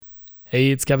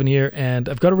Hey, it's Kevin here, and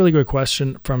I've got a really great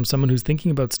question from someone who's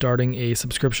thinking about starting a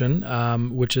subscription,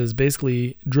 which is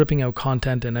basically dripping out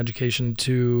content and education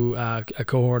to a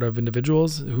cohort of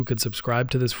individuals who could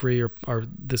subscribe to this free or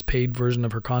this paid version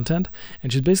of her content.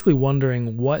 And she's basically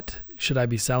wondering, what should I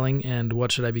be selling and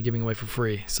what should I be giving away for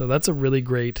free? So that's a really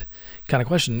great kind of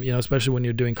question, especially when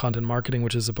you're doing content marketing,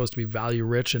 which is supposed to be value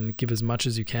rich and give as much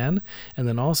as you can. And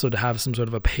then also to have some sort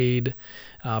of a paid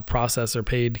process or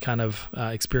paid kind of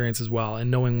experience as well.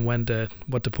 And knowing what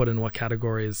to put in what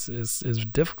category is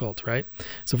difficult, right?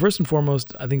 So first and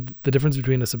foremost, I think the difference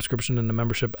between a subscription and a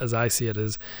membership, as I see it,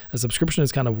 is a subscription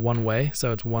is kind of one way.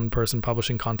 So it's one person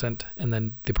publishing content, and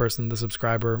then the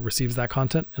subscriber receives that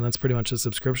content, and that's pretty much a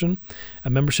subscription. A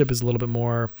membership is a little bit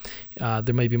more,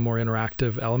 there may be more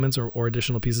interactive elements or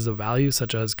additional pieces of value,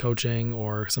 such as coaching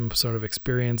or some sort of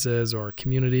experiences or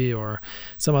community or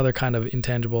some other kind of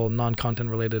intangible, non-content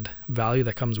related value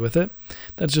that comes with it.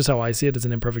 That's just how I see it. It's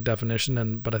an imperfect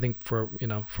definition, but I think for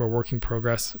working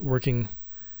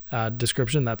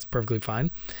description, that's perfectly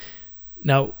fine.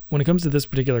 Now, when it comes to this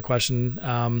particular question,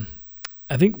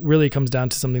 I think really it comes down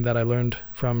to something that I learned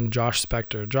from Josh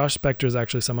Spector. Josh Spector is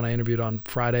actually someone I interviewed on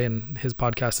Friday, and his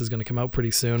podcast is going to come out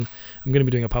pretty soon. I'm going to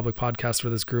be doing a public podcast for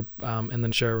this group and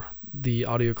then share the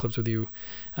audio clips with you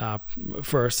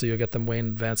first, so you'll get them way in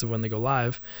advance of when they go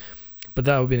live. But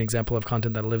that would be an example of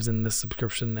content that lives in this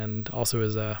subscription and also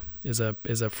is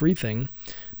a free thing.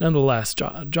 Nonetheless,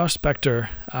 Josh Spector,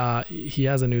 he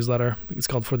has a newsletter. It's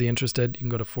called For the Interested. You can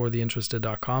go to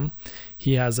fortheinterested.com.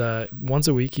 He has once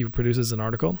a week he produces an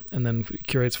article and then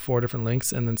curates 4 different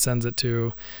links and then sends it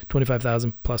to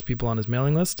 25,000 plus people on his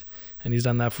mailing list. And he's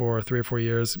done that for 3 or 4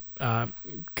 years,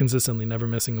 consistently, never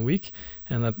missing a week.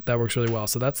 And that works really well.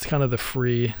 So that's kind of the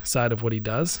free side of what he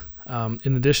does.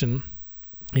 In addition,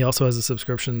 he also has a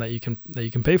subscription that you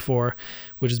can pay for,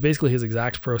 which is basically his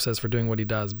exact process for doing what he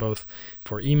does, both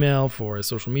for email, for his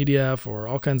social media, for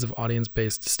all kinds of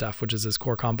audience-based stuff, which is his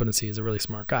core competency. He's a really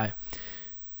smart guy.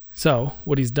 So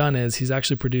what he's done is he's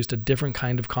actually produced a different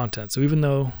kind of content. So even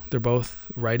though they're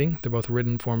both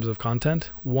written forms of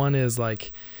content, one is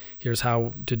like, here's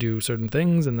how to do certain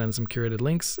things and then some curated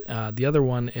links. The other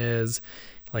one is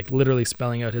like literally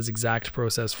spelling out his exact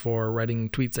process for writing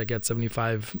tweets that get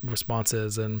 75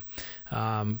 responses and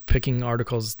picking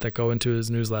articles that go into his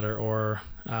newsletter or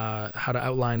how to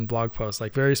outline blog posts,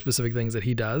 like very specific things that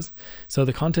he does. So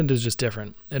the content is just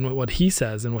different. And what he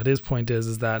says and what his point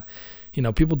is that,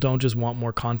 people don't just want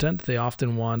more content. They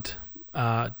often want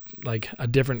like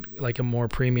a more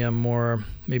premium,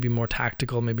 maybe more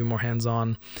tactical, maybe more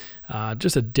hands-on,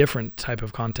 just a different type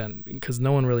of content, because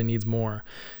no one really needs more.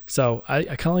 So I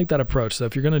kind of like that approach. So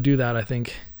if you're going to do that, I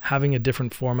think having a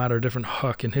different format or a different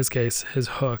hook, in his case, his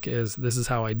hook is, this is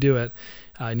how I do it.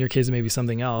 In your case, it may be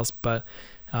something else, but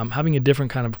having a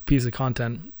different kind of piece of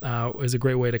content is a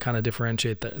great way to kind of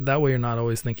differentiate that. That way you're not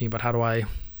always thinking about how do I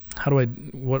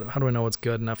know what's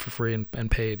good enough for free and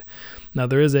paid. Now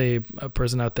there is a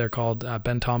person out there called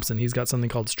Ben Thompson. He's got something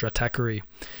called Stratechery,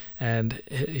 and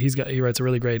he writes a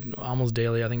really great, almost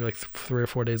daily, I think like 3 or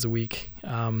 4 days a week.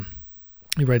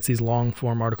 He writes these long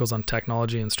form articles on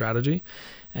technology and strategy,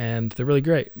 and they're really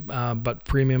great. But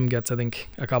premium gets, I think,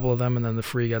 a couple of them, and then the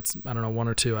free gets, I don't know, 1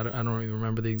 or 2. I don't even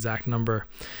remember the exact number.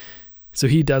 So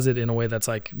he does it in a way that's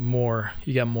like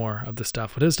you get more of the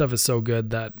stuff. But his stuff is so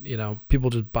good that, people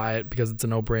just buy it because it's a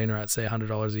no-brainer at, say,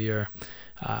 $100 a year.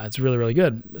 It's really, really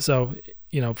good. So,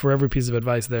 for every piece of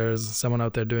advice, there's someone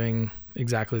out there doing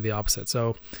exactly the opposite.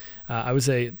 So I would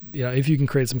say, if you can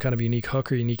create some kind of unique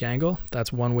hook or unique angle,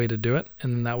 that's one way to do it.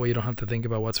 And then that way you don't have to think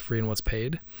about what's free and what's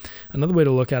paid. Another way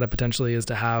to look at it potentially is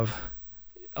to have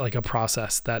like a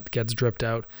process that gets dripped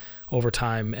out over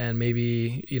time, and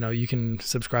maybe you can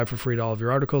subscribe for free to all of your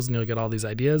articles and you'll get all these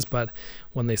ideas, but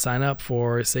when they sign up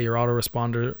for, say, your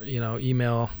autoresponder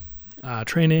email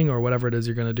training or whatever it is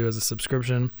you're going to do as a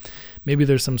subscription, maybe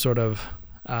there's some sort of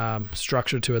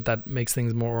structure to it that makes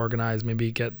things more organized.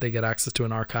 Maybe they get access to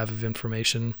an archive of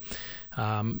information,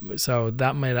 so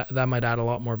that might add a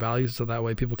lot more value, so that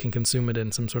way people can consume it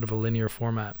in some sort of a linear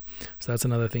format. So that's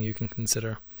another thing you can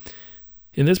consider.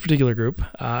 In this particular group,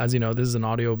 as you know, this is an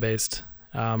audio-based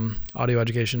audio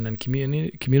education and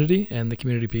community, and the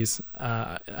community piece,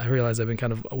 I realize I've been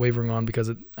kind of wavering on because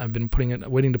I've been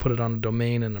waiting to put it on a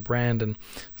domain and a brand, and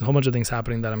there's a whole bunch of things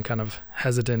happening that I'm kind of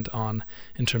hesitant on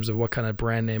in terms of what kind of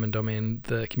brand name and domain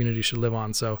the community should live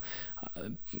on. So,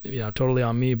 totally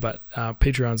on me, but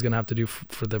Patreon is going to have to do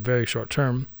for the very short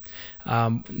term.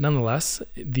 Nonetheless,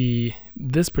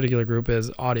 this particular group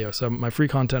is audio. So my free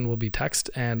content will be text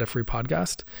and a free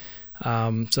podcast.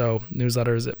 So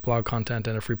newsletters, blog content,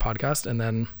 and a free podcast. And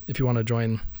then if you want to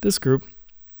join this group,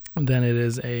 then it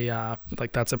is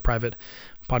that's a private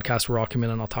podcast where I'll come in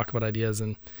and I'll talk about ideas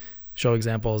and show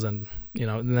examples. And,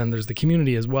 and then there's the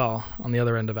community as well on the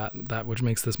other end of that, which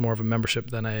makes this more of a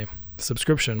membership than a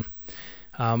subscription.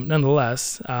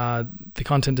 Nonetheless, the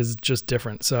content is just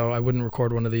different. So I wouldn't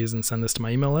record one of these and send this to my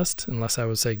email list unless I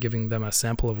was, say, giving them a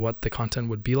sample of what the content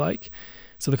would be like.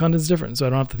 So the content is different. So I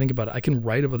don't have to think about it. I can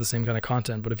write about the same kind of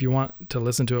content, but if you want to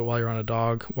listen to it while you're on a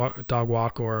dog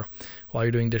walk or while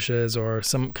you're doing dishes or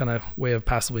some kind of way of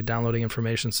passively downloading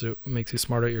information so it makes you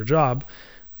smarter at your job,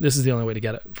 this is the only way to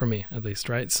get it, for me at least,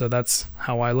 right? So that's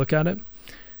how I look at it.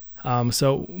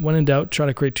 So when in doubt, try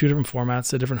to create 2 different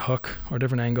formats, a different hook or a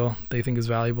different angle they think is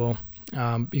valuable.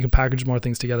 You can package more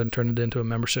things together and turn it into a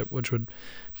membership, which would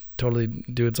totally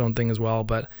do its own thing as well.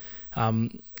 But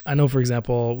I know, for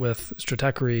example, with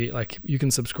Stratechery, like you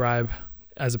can subscribe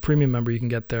as a premium member, you can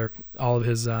get all of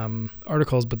his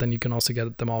articles, but then you can also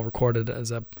get them all recorded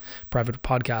as a private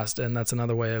podcast. And that's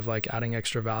another way of like adding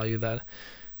extra value that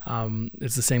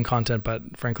it's the same content,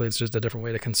 but frankly, it's just a different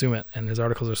way to consume it. And his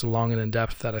articles are so long and in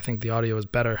depth that I think the audio is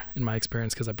better in my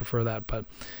experience because I prefer that, but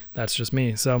that's just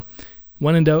me. So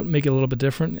when in doubt, make it a little bit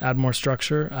different, add more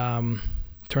structure,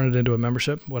 turn it into a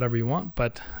membership, whatever you want.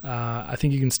 But I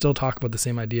think you can still talk about the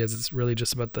same ideas. It's really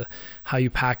just about how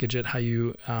you package it, how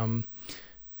you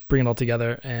bring it all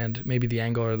together, and maybe the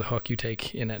angle or the hook you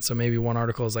take in it. So maybe one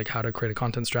article is like how to create a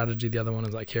content strategy. The other one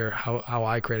is like how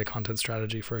I create a content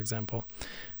strategy, for example.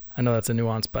 I know that's a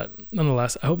nuance, but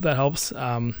nonetheless, I hope that helps.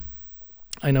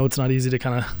 I know it's not easy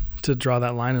to draw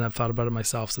that line, and I've thought about it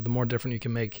myself. So the more different you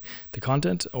can make the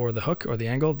content or the hook or the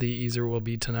angle, the easier it will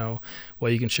be to know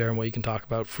what you can share and what you can talk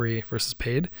about free versus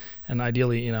paid. And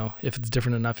ideally, if it's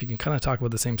different enough, you can kind of talk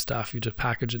about the same stuff. You just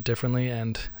package it differently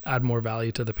and add more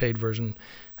value to the paid version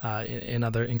in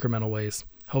other incremental ways.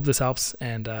 Hope this helps,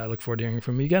 and I look forward to hearing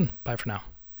from you again. Bye for now.